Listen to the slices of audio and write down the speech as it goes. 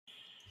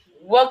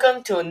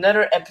Welcome to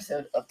another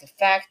episode of the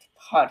Fact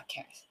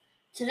Podcast.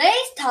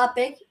 Today's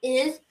topic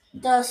is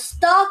the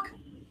stock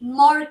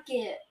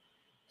market.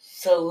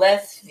 So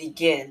let's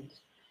begin.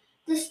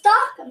 The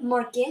stock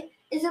market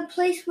is a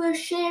place where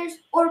shares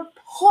or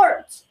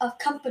parts of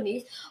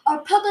companies are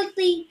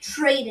publicly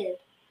traded.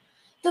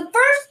 The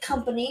first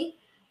company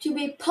to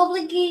be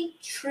publicly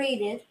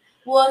traded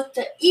was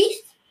the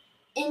East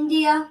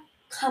India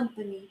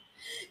Company.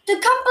 The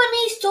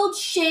company sold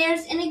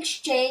shares in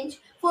exchange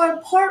for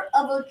a part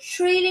of a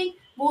trading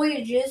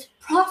voyage's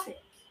profit.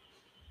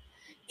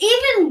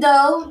 Even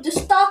though the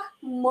stock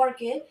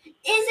market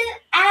isn't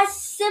as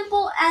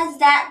simple as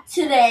that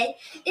today,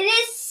 it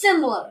is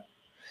similar.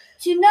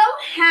 To know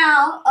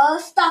how a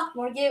stock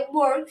market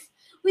works,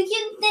 we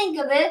can think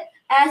of it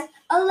as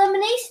a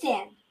lemonade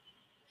stand.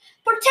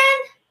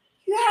 Pretend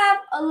you have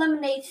a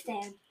lemonade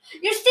stand.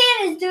 Your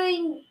stand is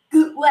doing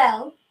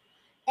well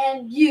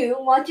and you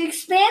want to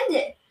expand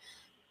it.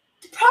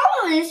 The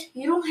problem is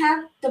you don't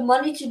have the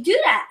money to do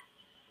that.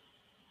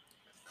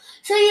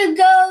 So you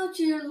go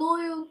to your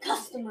loyal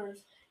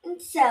customers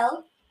and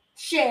sell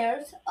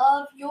shares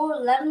of your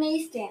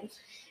lemonade stand.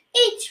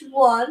 Each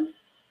one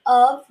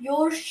of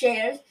your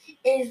shares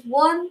is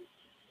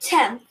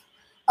 1/10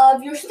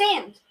 of your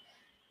stand.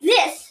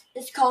 This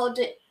is called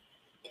the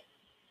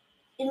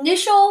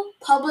initial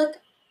public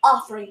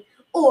offering,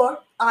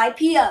 or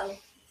IPO.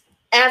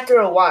 After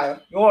a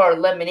while, your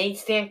lemonade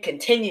stand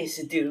continues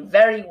to do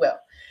very well.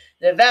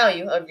 The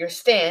value of your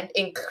stand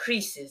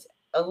increases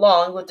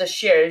along with the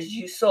shares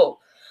you sold.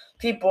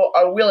 People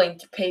are willing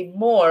to pay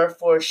more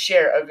for a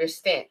share of your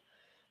stand.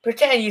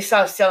 Pretend you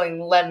stop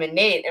selling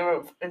lemonade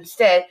and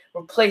instead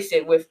replace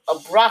it with a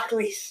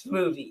broccoli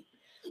smoothie.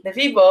 The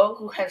people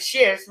who have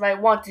shares might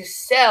want to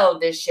sell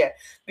their share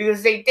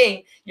because they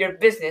think your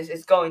business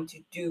is going to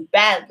do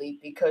badly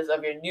because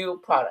of your new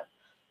product.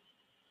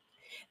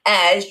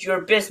 As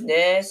your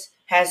business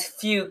has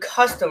few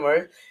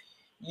customers,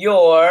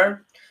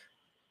 your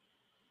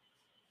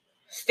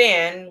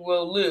stand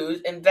will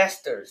lose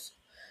investors.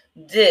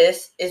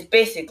 This is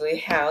basically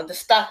how the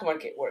stock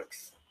market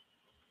works.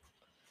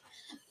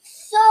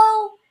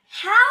 So,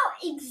 how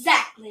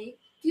exactly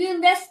do you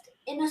invest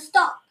in a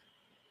stock?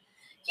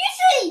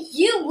 Usually,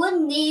 you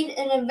would need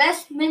an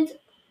investment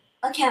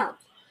account.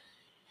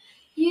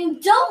 You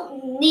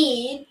don't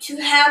need to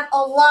have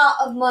a lot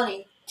of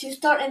money to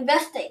start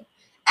investing.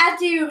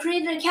 After you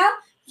create an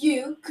account,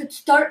 you could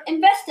start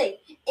investing.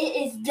 It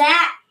is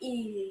that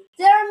easy.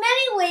 There are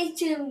many ways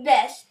to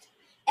invest,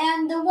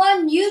 and the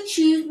one you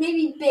choose may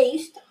be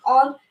based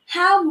on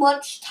how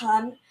much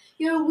time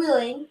you're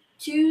willing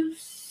to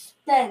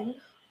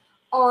spend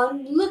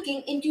on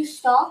looking into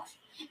stocks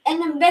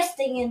and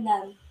investing in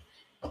them.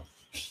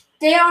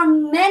 There are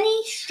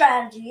many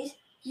strategies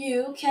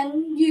you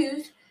can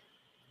use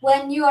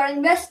when you are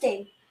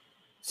investing.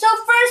 So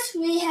first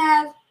we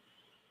have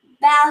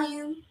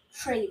value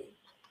trading.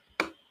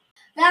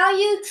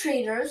 Value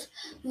traders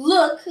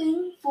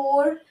looking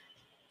for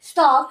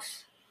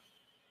stocks.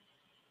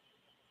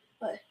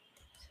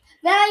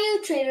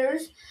 Value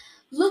traders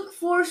look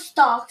for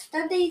stocks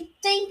that they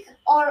think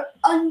are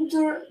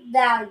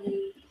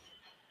undervalued.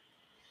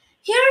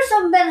 Here are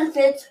some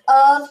benefits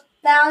of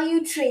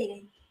value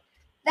trading.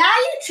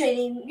 Value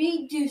trading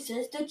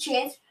reduces the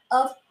chance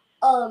of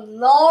a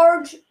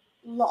large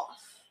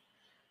loss.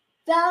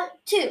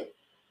 2.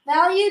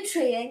 Value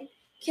trading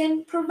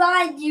can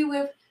provide you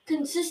with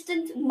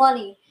consistent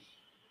money.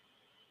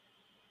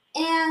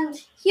 And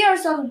here are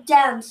some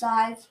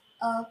downsides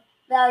of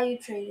value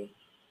trading.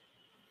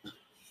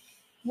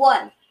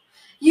 1.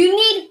 You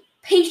need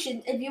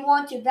patience if you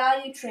want to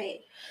value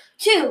trade.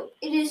 2.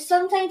 It is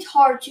sometimes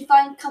hard to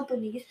find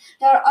companies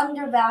that are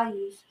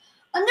undervalued.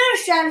 Another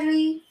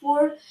strategy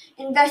for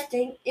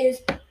investing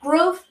is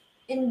growth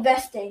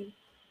investing.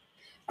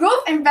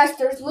 Growth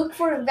investors look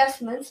for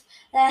investments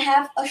that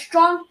have a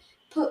strong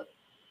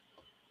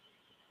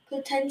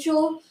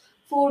potential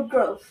for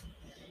growth.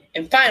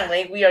 And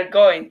finally, we are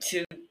going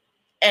to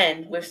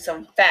end with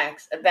some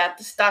facts about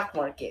the stock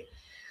market.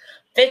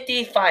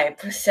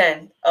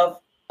 55%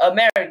 of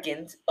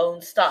Americans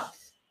own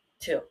stocks.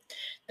 2.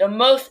 The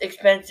most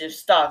expensive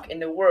stock in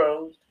the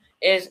world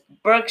is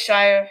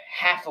Berkshire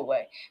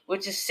Hathaway,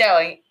 which is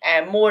selling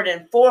at more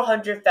than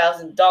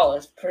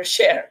 $400,000 per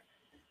share.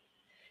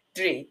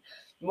 3.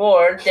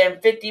 More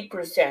than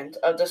 50%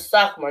 of the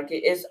stock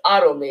market is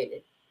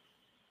automated.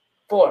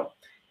 4.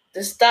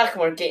 The stock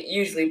market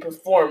usually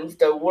performs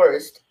the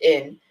worst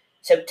in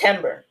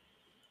September.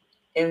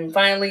 And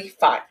finally,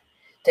 5.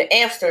 The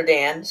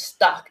Amsterdam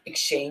Stock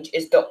Exchange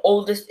is the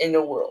oldest in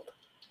the world.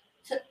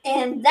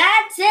 And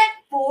that's it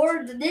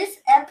for this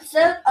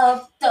episode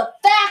of the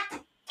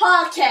Fact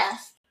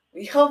Podcast.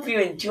 We hope you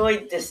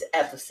enjoyed this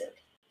episode.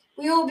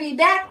 We will be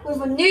back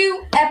with a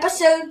new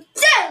episode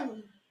soon.